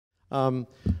Um,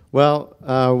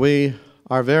 we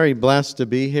are very blessed to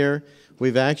be here.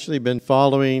 We've actually been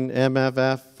following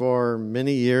MFF for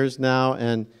many years now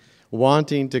and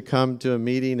wanting to come to a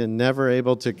meeting and never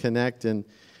able to connect and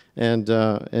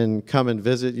come and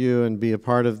visit you and be a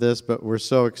part of this, but we're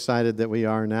so excited that we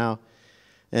are now.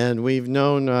 And we've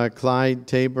known Clyde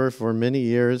Tabor for many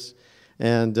years,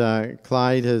 and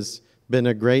Clyde has been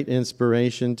a great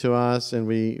inspiration to us, and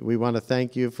we want to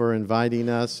thank you for inviting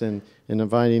us and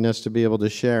inviting us to be able to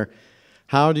share.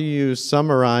 How do you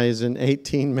summarize in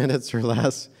 18 minutes or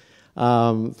less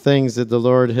things that the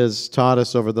Lord has taught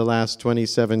us over the last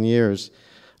 27 years?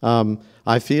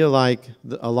 I feel like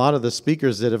a lot of the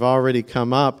speakers that have already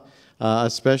come up,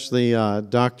 especially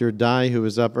Dr. Dye, who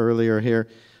was up earlier here,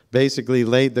 basically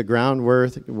laid the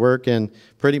groundwork and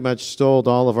pretty much stole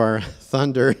all of our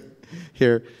thunder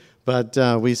here. But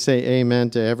we say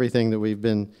amen to everything that we've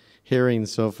been hearing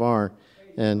so far.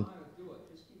 And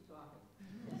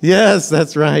yes,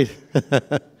 that's right.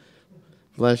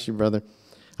 Bless you, brother.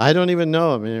 I don't even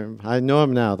know him. I know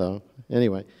him now, though.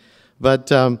 Anyway, but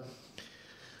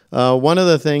one of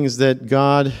the things that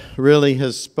God really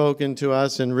has spoken to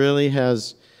us and really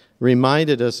has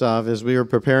reminded us of as we were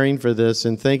preparing for this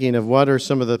and thinking of what are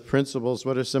some of the principles,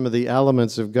 what are some of the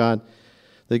elements of God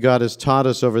that God has taught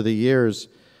us over the years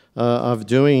of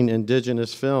doing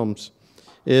indigenous films,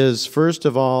 is first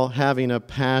of all having a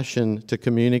passion to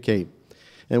communicate.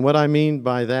 And what I mean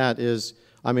by that is,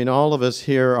 all of us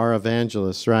here are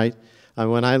evangelists, right?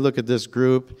 And when I look at this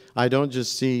group, I don't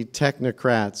just see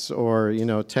technocrats or,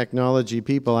 technology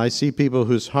people. I see people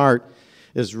whose heart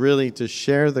is really to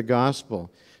share the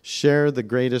gospel, share the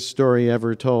greatest story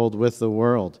ever told with the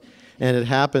world. And it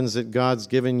happens that God's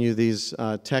given you these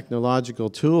technological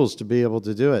tools to be able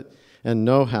to do it and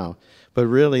know-how. But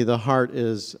really, the heart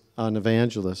is an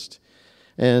evangelist.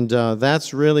 And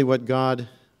that's really what God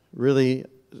really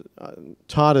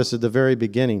taught us at the very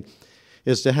beginning,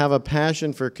 is to have a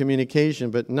passion for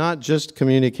communication, but not just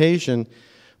communication,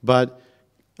 but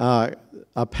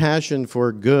a passion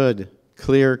for good,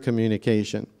 clear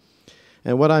communication.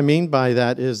 And what I mean by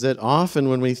that is that often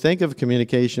when we think of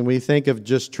communication, we think of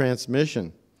just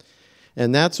transmission.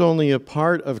 And that's only a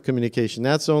part of communication.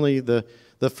 That's only the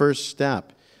first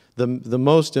step. The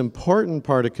most important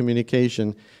part of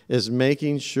communication is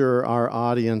making sure our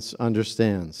audience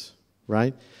understands,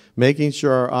 right? Making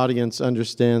sure our audience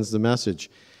understands the message.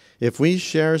 If we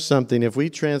share something, if we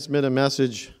transmit a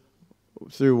message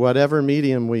through whatever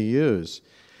medium we use,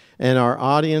 and our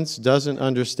audience doesn't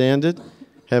understand it,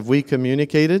 have we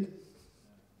communicated?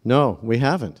 No, we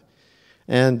haven't.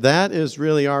 And that is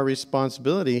really our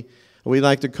responsibility. We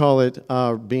like to call it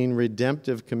being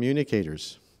redemptive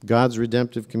communicators, God's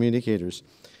redemptive communicators.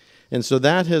 And so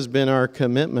that has been our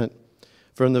commitment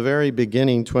from the very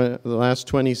beginning, the last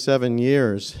 27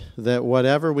 years, that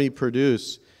whatever we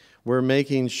produce, we're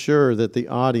making sure that the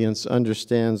audience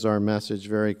understands our message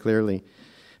very clearly.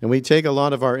 And we take a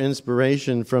lot of our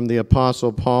inspiration from the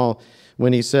Apostle Paul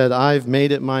when he said, "I've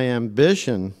made it my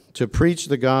ambition to preach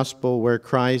the gospel where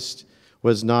Christ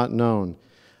was not known."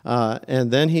 And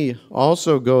then he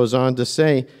also goes on to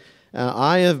say,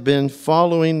 "I have been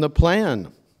following the plan."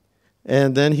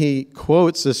 And then he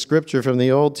quotes a scripture from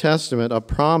the Old Testament, a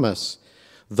promise.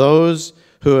 "Those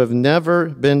who have never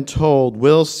been told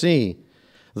will see.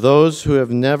 Those who have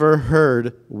never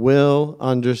heard will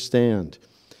understand."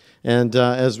 And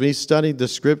as we studied the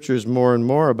scriptures more and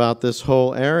more about this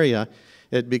whole area,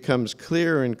 it becomes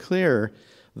clearer and clearer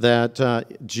that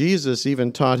Jesus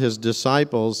even taught his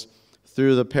disciples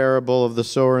through the parable of the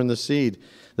sower and the seed,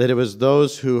 that it was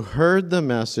those who heard the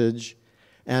message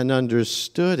and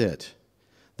understood it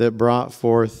that brought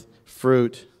forth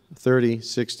fruit 30,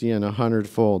 60, and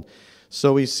 100-fold.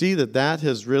 So we see that that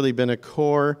has really been a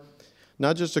core,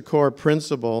 not just a core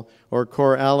principle or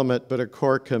core element, but a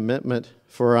core commitment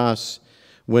for us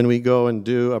when we go and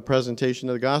do a presentation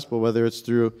of the gospel, whether it's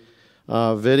through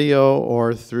video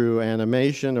or through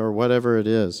animation or whatever it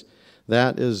is.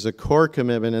 That is a core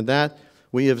commitment, and that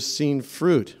we have seen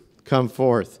fruit come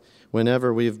forth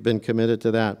whenever we've been committed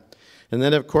to that. And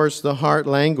then, of course, the heart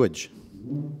language.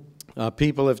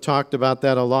 People have talked about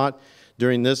that a lot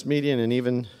during this meeting and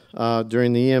even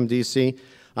during the EMDC.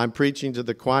 I'm preaching to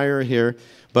the choir here,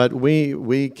 but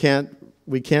we can't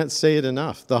say it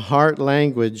enough. The heart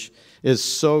language is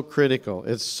so critical.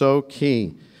 It's so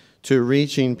key to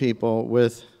reaching people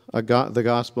with the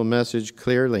gospel message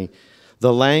clearly.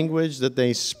 The language that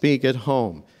they speak at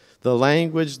home, the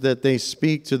language that they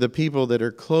speak to the people that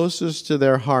are closest to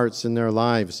their hearts in their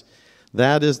lives,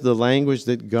 that is the language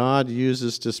that God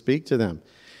uses to speak to them.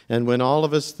 And when all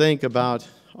of us think about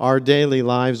our daily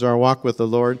lives, our walk with the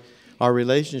Lord, our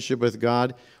relationship with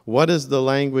God, what is the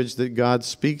language that God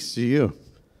speaks to you?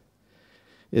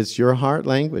 It's your heart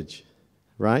language,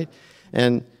 right?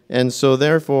 And so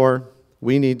therefore,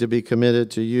 we need to be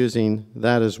committed to using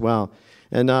that as well.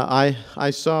 And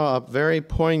I saw a very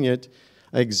poignant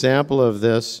example of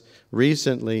this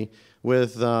recently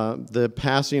with the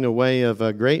passing away of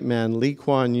a great man, Lee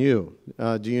Kuan Yew.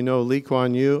 Do you know Lee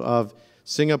Kuan Yew of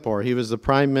Singapore? He was the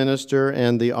prime minister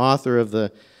and the author of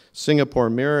the Singapore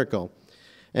Miracle.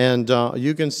 And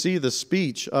you can see the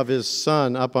speech of his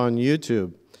son up on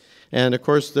YouTube. And of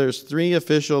course, there's 3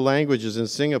 official languages in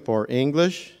Singapore: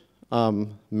 English,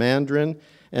 Mandarin,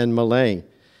 and Malay.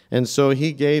 And so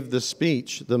he gave the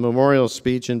speech, the memorial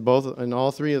speech, in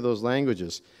all 3 of those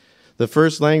languages. The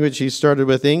first language, he started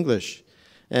with English,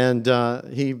 and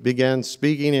he began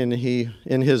speaking, and he,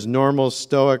 in his normal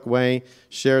stoic way,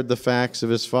 shared the facts of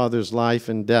his father's life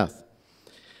and death.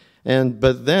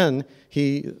 But then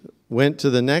he went to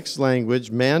the next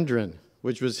language, Mandarin,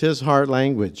 which was his heart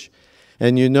language.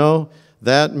 And you know,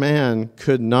 that man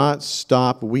could not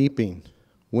stop weeping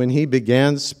when he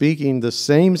began speaking the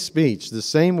same speech, the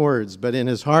same words, but in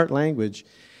his heart language.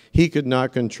 He could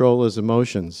not control his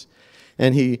emotions.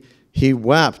 And he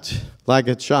wept like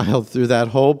a child through that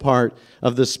whole part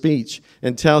of the speech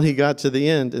until he got to the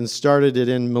end and started it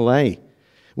in Malay.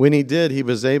 When he did, he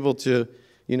was able to,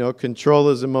 control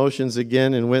his emotions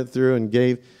again and went through and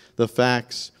gave the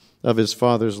facts of his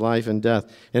father's life and death.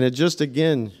 And it just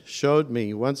again showed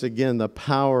me, once again, the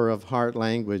power of heart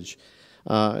language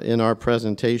in our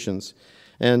presentations.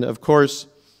 And of course,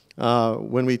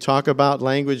 when we talk about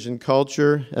language and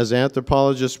culture, as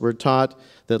anthropologists, we're taught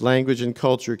that language and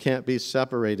culture can't be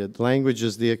separated. Language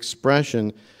is the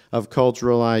expression of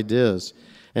cultural ideas.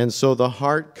 And so the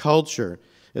heart culture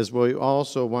is what we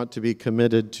also want to be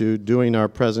committed to doing our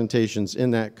presentations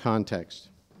in that context.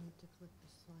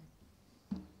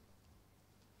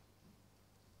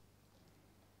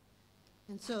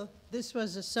 And so this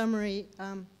was a summary,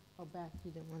 back,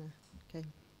 you didn't want to,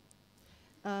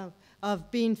 okay,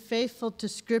 of being faithful to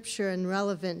Scripture and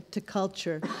relevant to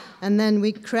culture. And then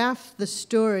we craft the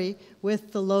story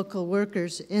with the local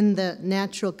workers in the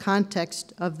natural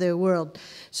context of their world.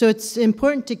 So it's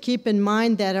important to keep in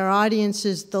mind that our audience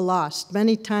is the lost.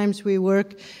 Many times we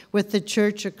work with the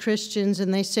church or Christians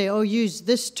and they say, oh, use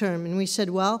this term. And we said,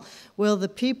 well, will the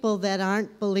people that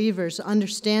aren't believers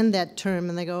understand that term?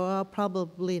 And they go, oh,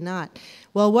 probably not.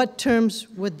 Well, what terms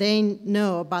would they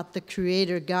know about the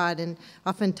Creator God? And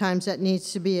oftentimes that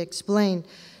needs to be explained.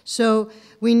 So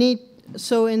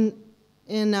in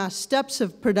steps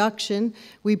of production,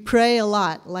 we pray a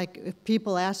lot. Like if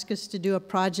people ask us to do a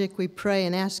project, we pray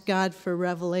and ask God for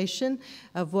revelation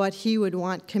of what He would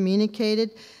want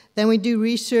communicated. Then we do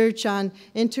research on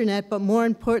internet, but more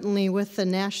importantly with the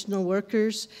national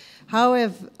workers. How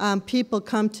have people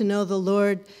come to know the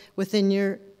Lord within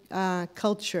your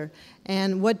culture?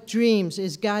 And what dreams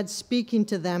is God speaking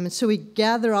to them? And so we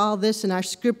gather all this, and our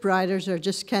script writers are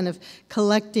just kind of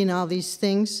collecting all these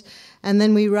things. And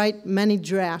then we write many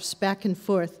drafts back and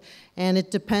forth. And it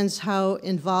depends how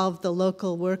involved the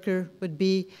local worker would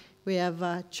be. We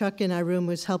have Chuck in our room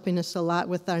who's helping us a lot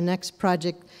with our next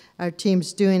project our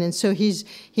team's doing. And so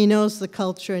he knows the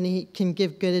culture and he can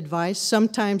give good advice.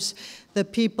 Sometimes the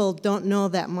people don't know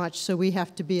that much, so we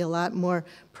have to be a lot more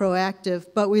proactive.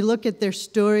 But we look at their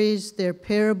stories, their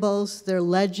parables, their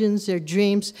legends, their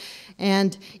dreams,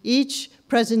 and each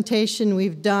presentation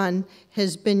we've done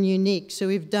has been unique. So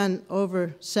we've done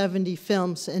over 70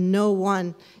 films, and no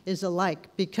one is alike,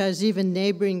 because even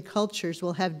neighboring cultures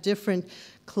will have different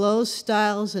clothes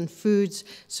styles and foods,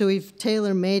 so we've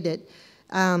tailor-made it.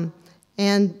 And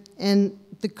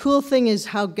the cool thing is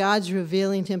how God's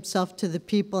revealing Himself to the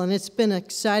people, and it's been an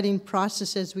exciting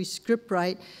process as we script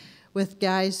write with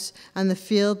guys on the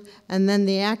field, and then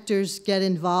the actors get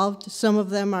involved. Some of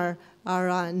them are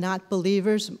not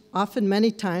believers. Often,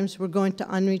 many times, we're going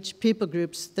to unreached people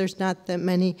groups. There's not that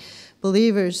many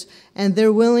believers, and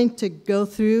they're willing to go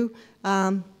through,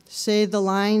 say the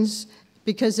lines,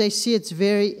 because they see it's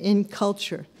very in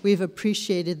culture. We've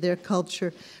appreciated their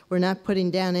culture. We're not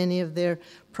putting down any of their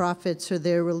prophets or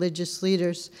their religious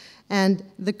leaders. And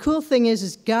the cool thing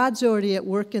is God's already at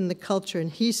work in the culture,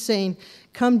 and He's saying,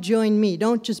 come join me.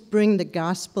 Don't just bring the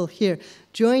gospel here.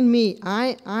 Join me.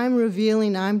 I'm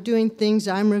revealing, I'm doing things,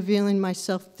 I'm revealing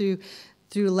myself through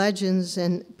legends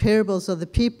and parables of the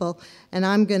people, and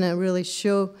I'm going to really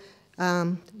show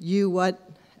you what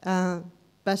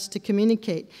best to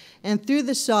communicate. And through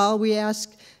this all, we ask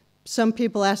some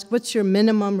people ask, what's your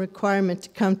minimum requirement to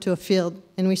come to a field?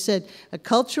 And we said, a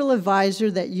cultural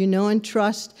advisor that you know and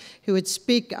trust who would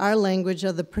speak our language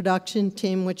of the production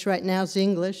team, which right now is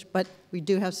English, but we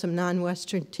do have some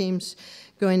non-Western teams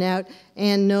going out,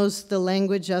 and knows the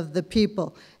language of the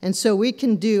people. And so we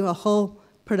can do a whole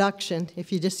production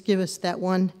if you just give us that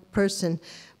one person.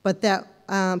 But that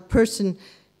person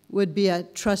would be a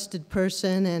trusted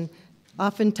person, and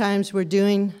oftentimes we're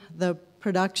doing the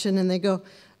production and they go,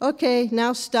 okay,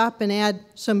 now stop and add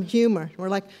some humor. We're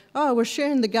like, oh, we're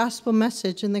sharing the gospel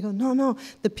message. And they go, no,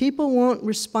 the people won't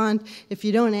respond if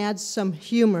you don't add some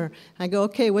humor. I go,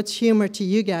 okay, what's humor to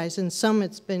you guys? And some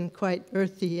it's been quite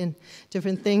earthy and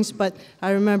different things. But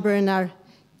I remember in our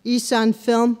ESON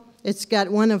film, it's got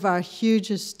one of our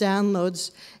hugest downloads.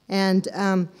 And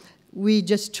we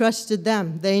just trusted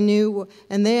them. They knew,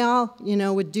 and they all,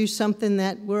 would do something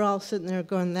that we're all sitting there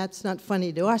going, that's not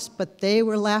funny to us, but they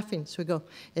were laughing. So we go,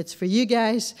 it's for you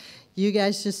guys. You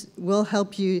guys just, we'll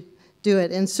help you do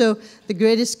it. And so the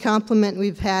greatest compliment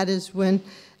we've had is when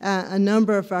a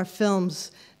number of our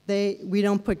films, we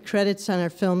don't put credits on our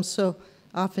films, so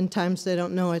oftentimes they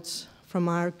don't know it's from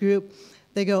our group.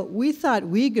 They go, we thought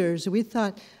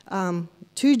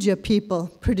Tujia people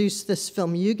produced this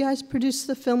film. You guys produced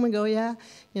the film? We go, yeah.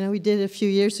 We did it a few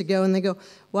years ago. And they go,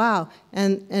 wow.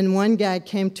 And one guy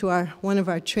came to one of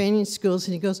our training schools,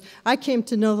 and he goes, I came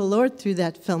to know the Lord through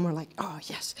that film. We're like, oh,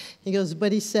 yes. He goes,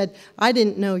 but he said, I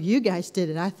didn't know you guys did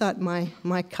it. I thought my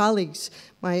colleagues,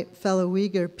 my fellow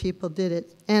Uyghur people did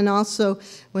it. And also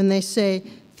when they say,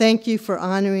 thank you for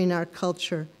honoring our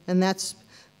culture. And that's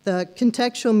the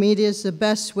contextual media is the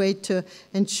best way to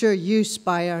ensure use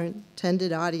by our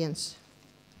intended audience.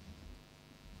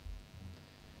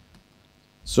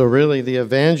 So really the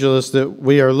evangelists that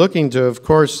we are looking to, of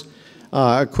course,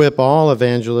 equip all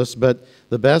evangelists, but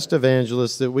the best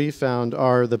evangelists that we found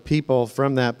are the people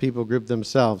from that people group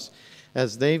themselves.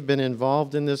 As they've been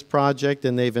involved in this project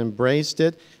and they've embraced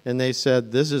it and they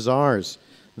said, this is ours,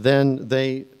 then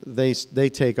they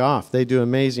take off. They do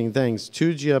amazing things.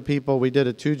 Tujia people, we did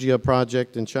a Tujia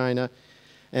project in China,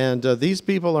 and these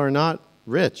people are not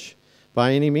rich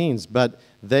by any means, but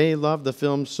they love the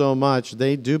film so much,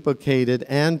 they duplicated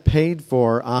and paid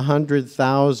for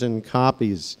 100,000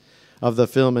 copies of the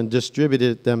film and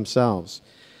distributed it themselves.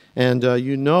 And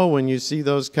when you see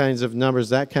those kinds of numbers,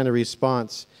 that kind of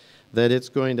response, that it's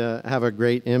going to have a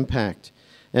great impact.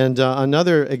 And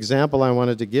another example I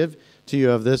wanted to give to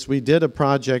you of this, we did a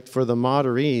project for the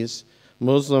Madaris,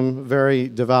 very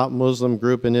devout Muslim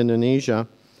group in Indonesia,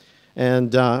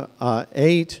 and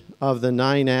 8 of the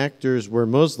 9 actors were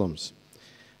Muslims.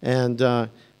 And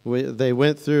they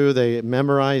went through, they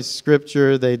memorized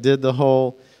scripture, they did the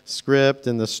whole script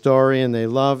and the story, and they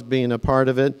loved being a part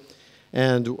of it.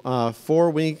 And 4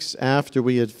 weeks after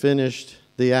we had finished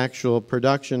the actual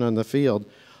production on the field,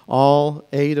 all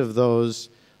 8 of those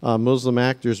Muslim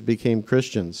actors became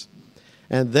Christians.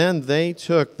 And then they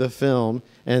took the film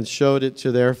and showed it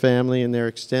to their family and their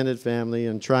extended family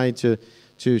and tried to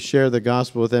share the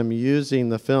gospel with them using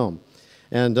the film.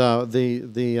 And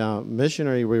the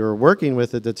missionary we were working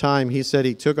with at the time, he said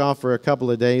he took off for a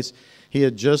couple of days. He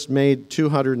had just made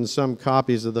 200 and some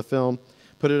copies of the film,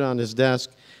 put it on his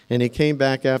desk, and he came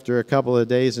back after a couple of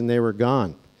days and they were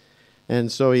gone. And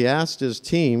so he asked his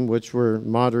team, which were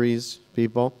Madari's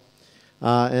people,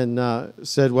 and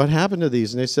said, what happened to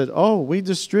these? And they said, oh, we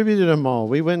distributed them all.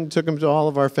 We went and took them to all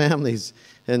of our families.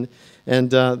 And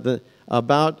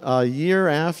about a year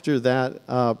after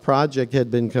that project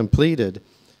had been completed,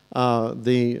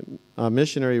 the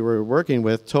missionary we were working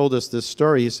with told us this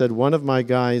story. He said, one of my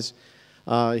guys,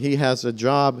 he has a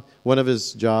job, one of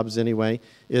his jobs anyway,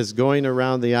 is going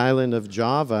around the island of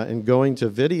Java and going to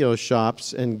video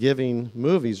shops and giving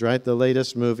movies, right, the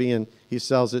latest movie, and he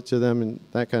sells it to them and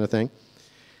that kind of thing.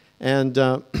 And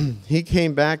he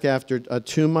came back after a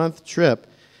 2-month trip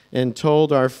and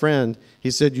told our friend,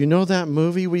 he said, you know that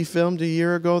movie we filmed a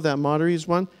year ago, that Madaris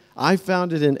one? I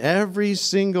found it in every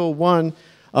single one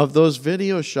of those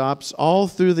video shops all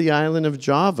through the island of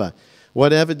Java.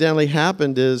 What evidently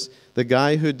happened is the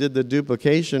guy who did the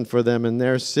duplication for them in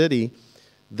their city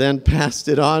then passed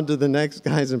it on to the next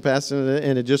guys and passed it,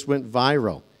 and it just went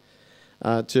viral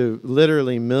to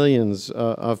literally millions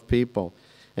of people.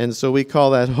 And so we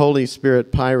call that Holy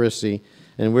Spirit piracy,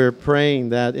 and we're praying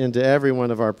that into every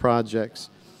one of our projects.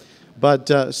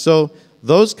 But so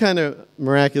those kind of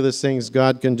miraculous things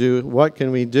God can do. What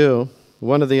can we do?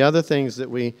 One of the other things that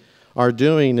we are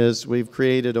doing is we've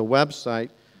created a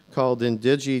website called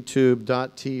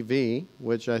indigitube.tv,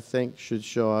 which I think should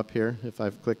show up here if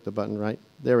I've clicked the button right.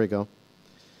 There we go.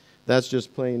 That's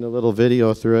just playing a little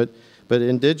video through it. But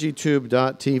in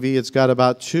digitube.tv, it's got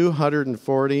about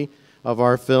 240 of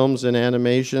our films and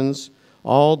animations,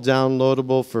 all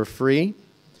downloadable for free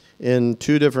in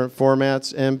 2 different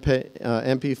formats,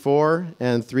 MP4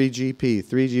 and 3GP.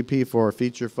 3GP for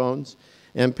feature phones.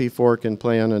 MP4 can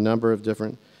play on a number of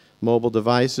different mobile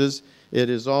devices. It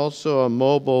is also a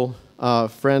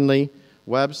mobile-friendly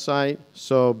website,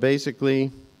 so basically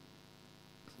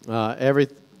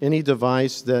any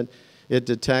device that it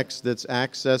detects that's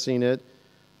accessing it,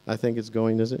 I think it's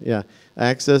going, is it? Yeah,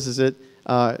 accesses it.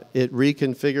 It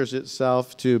reconfigures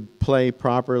itself to play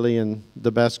properly and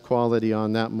the best quality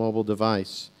on that mobile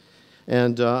device.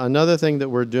 And another thing that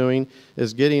we're doing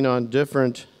is getting on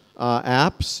different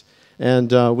apps.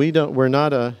 And we're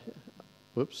not a,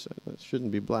 whoops, that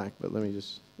shouldn't be black, but let me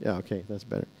just, yeah, okay, that's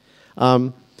better.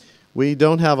 We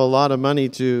don't have a lot of money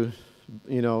to,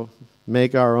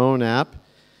 make our own app.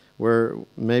 We're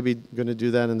maybe going to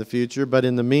do that in the future. But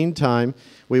in the meantime,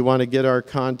 we want to get our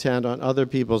content on other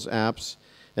people's apps.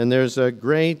 And there's a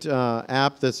great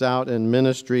app that's out in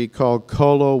ministry called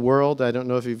Colo World. I don't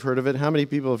know if you've heard of it. How many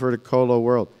people have heard of Colo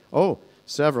World? Oh,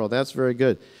 several. That's very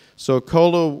good. So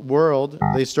Colo World,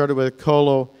 they started with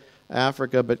Colo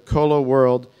Africa, but Colo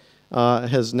World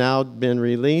has now been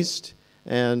released.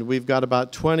 And we've got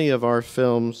about 20 of our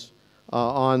films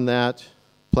on that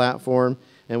platform.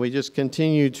 And we just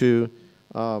continue to,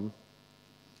 not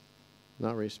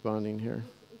responding here.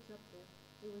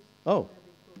 Oh,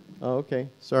 okay.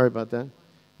 Sorry about that.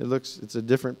 It's a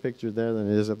different picture there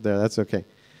than it is up there. That's okay.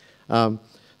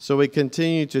 So we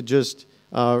continue to just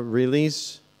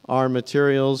release our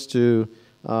materials to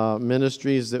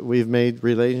ministries that we've made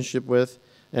relationship with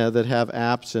that have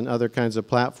apps and other kinds of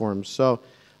platforms. So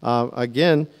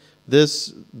again,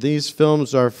 these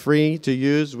films are free to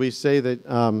use. We say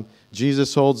that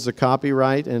Jesus holds the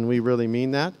copyright, and we really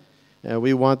mean that.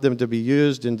 We want them to be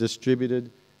used and distributed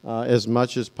as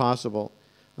much as possible.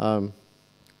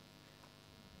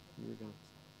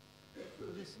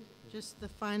 Just the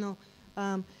final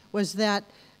was that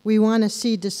we want to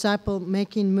see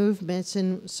disciple-making movements,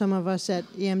 and some of us at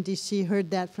EMDC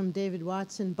heard that from David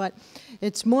Watson, but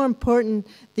it's more important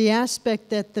the aspect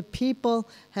that the people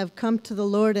have come to the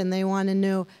Lord and they want to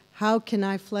know, how can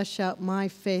I flesh out my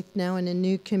faith now in a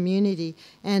new community?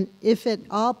 And if at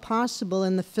all possible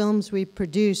in the films we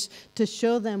produce, to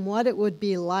show them what it would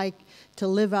be like to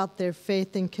live out their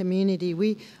faith in community.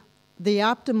 The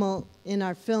optimal in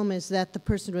our film is that the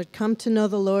person would come to know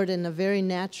the Lord in a very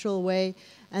natural way,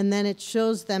 and then it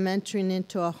shows them entering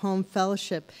into a home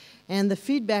fellowship. And the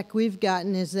feedback we've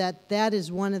gotten is that that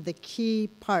is one of the key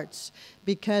parts,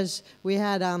 because we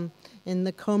had in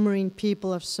the Comorin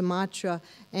people of Sumatra,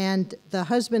 and the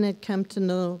husband had come to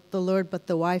know the Lord, but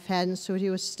the wife hadn't, so he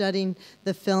was studying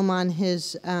the film on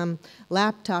his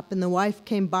laptop, and the wife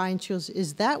came by and she goes,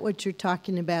 "Is that what you're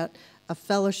talking about? A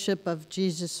fellowship of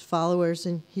Jesus followers?"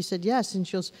 And he said, "Yes." And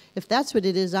she goes, "If that's what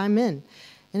it is, I'm in."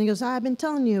 And he goes, "I've been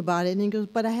telling you about it." And he goes,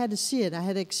 "But I had to see it. I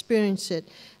had to experience it."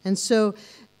 And so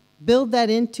build that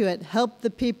into it. Help the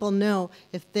people know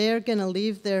if they're going to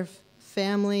leave their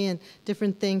family and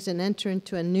different things and enter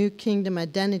into a new kingdom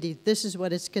identity, this is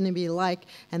what it's going to be like.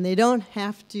 And they don't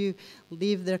have to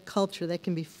leave their culture. They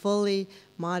can be fully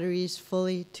Madris,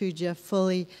 fully Tuja,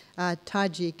 fully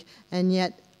Tajik, and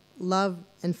yet love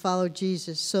and follow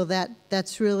Jesus. So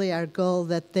that's really our goal,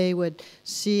 that they would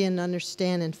see and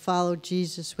understand and follow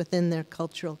Jesus within their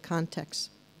cultural context.